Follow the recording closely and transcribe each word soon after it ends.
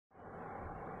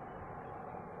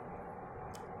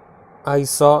I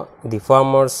saw the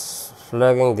farmers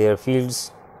flogging their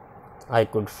fields. I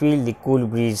could feel the cool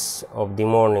breeze of the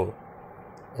morning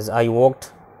as I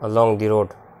walked along the road.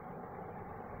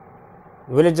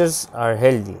 Villagers are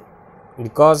healthy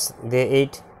because they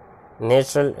eat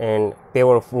natural and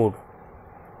pure food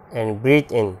and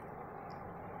breathe in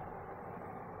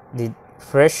the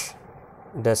fresh,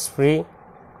 dust-free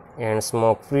and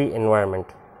smoke-free environment.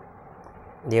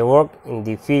 They work in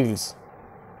the fields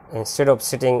instead of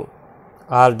sitting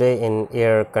all day in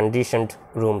air-conditioned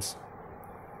rooms.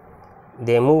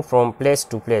 They move from place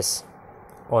to place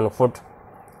on foot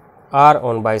or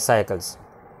on bicycles,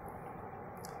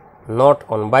 not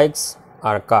on bikes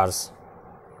or cars.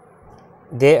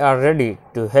 They are ready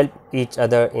to help each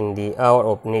other in the hour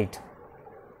of need.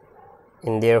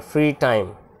 In their free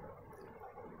time,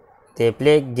 they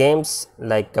play games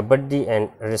like kabaddi and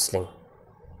wrestling.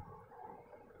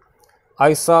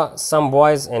 I saw some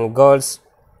boys and girls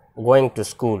going to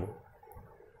school.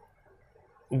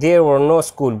 There were no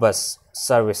school bus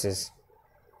services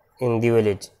in the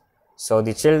village, so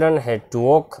the children had to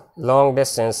walk long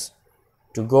distance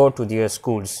to go to their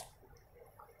schools.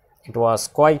 It was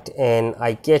quite an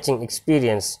eye-catching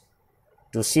experience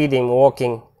to see them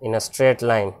walking in a straight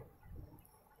line,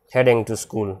 heading to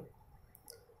school.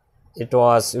 It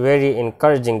was very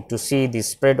encouraging to see the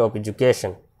spread of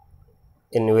education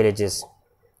in villages.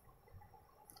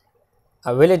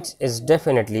 A village is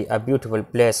definitely a beautiful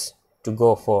place to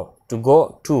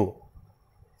go to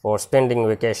for spending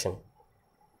vacation.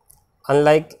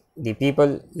 Unlike the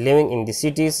people living in the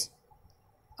cities,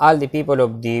 all the people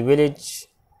of the village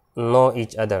know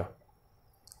each other.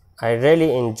 I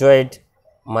really enjoyed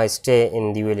my stay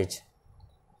in the village.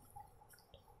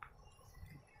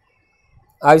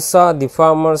 I saw the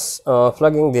farmers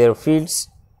flogging their fields.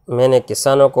 मैंने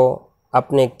किसानों को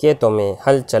अपने खेतों में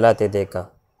हल चलाते देखा.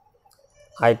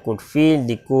 I could feel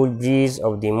the cool breeze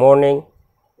of the morning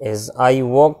as I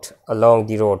walked along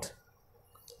the road.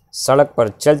 सड़क पर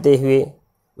चलते हुए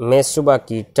मैं सुबह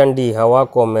की ठंडी हवा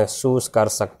को महसूस कर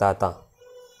सकता था.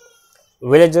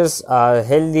 Villagers are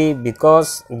healthy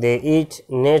because they eat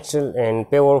natural and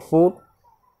pure food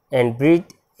and breathe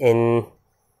in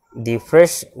the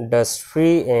fresh,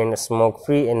 dust-free and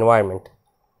smoke-free environment.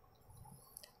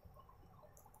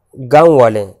 गांव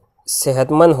वाले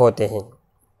सेहतमंद होते हैं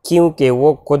क्योंकि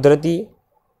वो कुदरती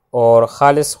और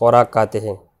खालिस खुराक खाते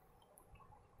हैं.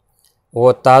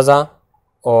 वो ताज़ा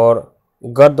और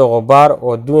गर्द गुबार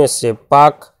और धुएं से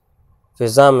पाक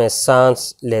फ़िज़ा में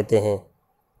सांस लेते हैं.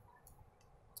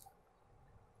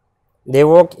 They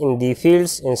work in the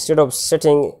fields instead of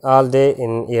sitting all day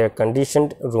in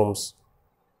air-conditioned rooms.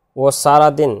 وہ سارا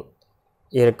دن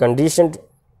ایئر کنڈیشنڈ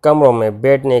کمروں میں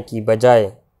بیٹھنے کی بجائے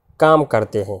کام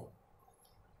کرتے ہیں.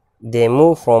 They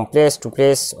move from place to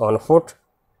place on foot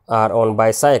or on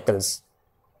bicycles,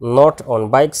 not on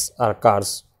bikes or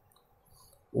cars.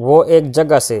 وہ ایک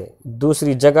جگہ سے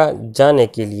دوسری جگہ جانے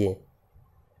کے لیے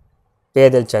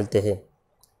پیدل چلتے ہیں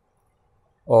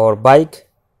اور بائک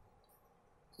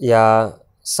یا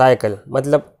سائیکل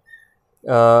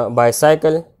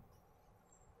بائیسائیکل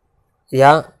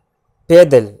یا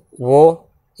پیدل وہ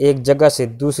ایک جگہ سے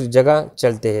دوسری جگہ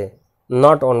چلتے ہیں.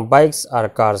 ناٹ آن بائکس اور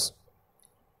کارز،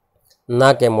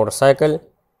 نہ کہ موٹر سائیکل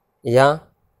یا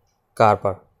کار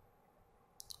پر.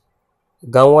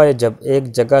 گاؤں والے جب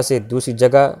ایک جگہ سے دوسری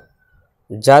جگہ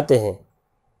جاتے ہیں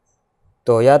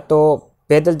تو یا تو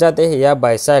پیدل جاتے ہیں یا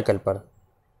بائیسائیکل پر،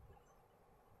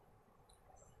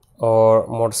 اور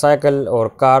موٹر سائیکل اور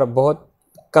کار بہت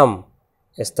کم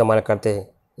استعمال کرتے ہیں،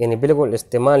 یعنی بالکل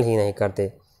استعمال ہی نہیں کرتے،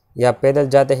 یا پیدل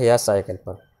جاتے ہیں یا cycle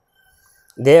per.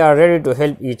 They are ready to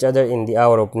help each other in the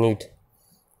hour of need.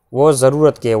 وہ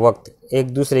ضرورت کے وقت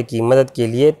ایک دوسرے کی مدد کے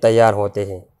لیے تیار ہوتے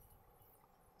ہیں.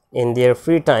 In their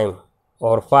free time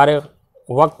اور فارغ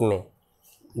وقت میں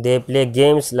they play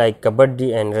games like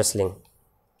kabaddi and wrestling.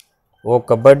 وہ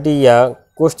کبڈی یا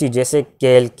کشتی جیسے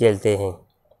کھیل کھیلتے ہیں.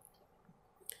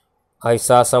 I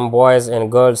saw some boys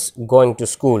and girls going to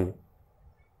school.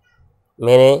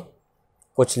 میں نے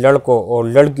کچھ لڑکوں اور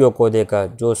لڑکیوں کو دیکھا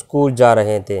جو اسکول جا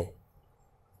رہے تھے.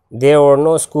 There were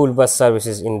no school bus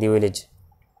services in the village.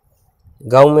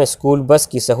 گاؤں میں اسکول بس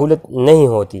کی سہولت نہیں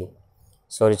ہوتی.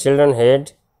 So the children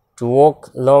had to walk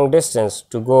long distance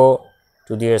to go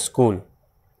to their school.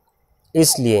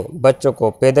 اس لیے بچوں کو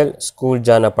پیدل اسکول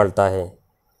جانا پڑتا ہے.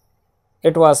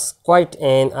 It was quite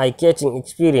an eye-catching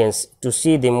experience to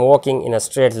see them walking in a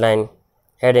straight line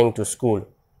heading to school.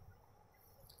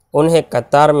 انہیں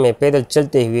قطار میں پیدل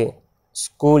چلتے ہوئے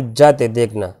اسکول جاتے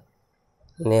دیکھنا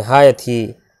نہایت ہی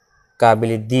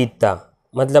قابل دید تھا.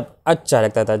 اچھا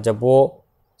لگتا تھا. جب وہ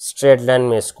اسٹریٹ لائن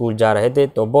میں اسکول جا رہے تھے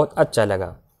تو بہت اچھا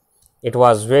لگا. It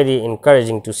was very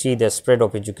encouraging to see the spread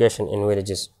of education in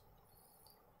villages.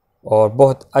 اور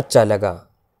بہت اچھا لگا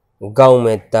گاؤں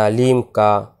میں تعلیم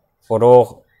کا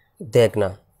فروغ دیکھنا.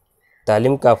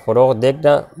 تعلیم کا فروغ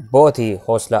دیکھنا بہت ہی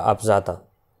حوصلہ افزا تھا.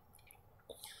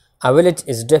 A village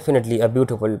is definitely a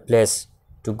beautiful place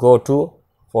to go to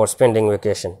for spending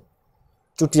vacation.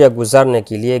 چھٹیاں گزارنے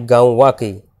کے لیے گاؤں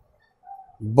واقعی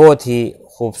بہت ہی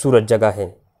خوبصورت جگہ ہے.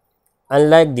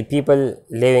 Unlike the people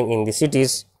living in the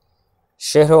cities,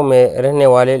 شہروں میں رہنے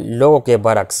والے لوگوں کے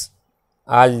برعکس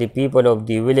all the people of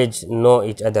the village know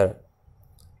each other.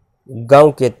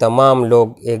 گاؤں کے تمام لوگ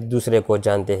ایک دوسرے کو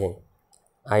جانتے ہیں.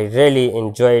 I really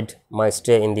enjoyed my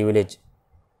stay in the village.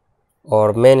 اور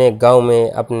میں نے گاؤں میں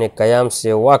اپنے قیام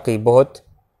سے واقعی بہت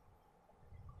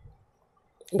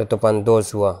لطف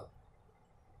اندوز ہوا.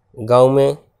 گاؤں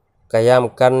میں قیام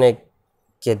کرنے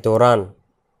کے دوران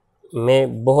میں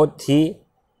بہت ہی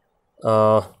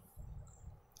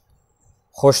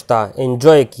خوش تھا.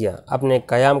 انجوائے کیا اپنے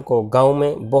قیام کو گاؤں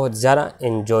میں بہت زیادہ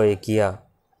انجوائے کیا.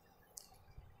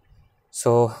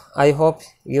 So I hope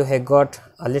you have got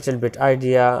a little bit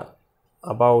idea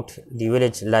about the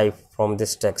village life from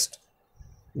this text.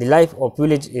 The life of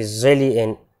village is really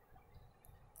an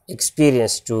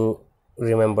experience to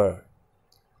remember.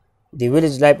 The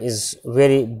village life is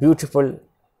very beautiful,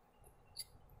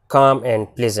 calm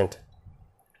and pleasant.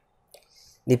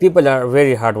 The people are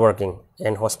very hardworking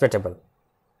and hospitable.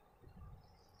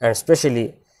 And especially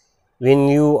when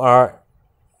you are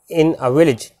in a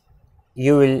village,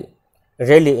 you will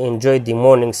really enjoy the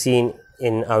morning scene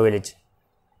in a village.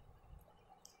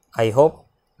 I hope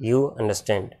you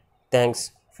understand.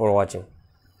 Thanks for watching.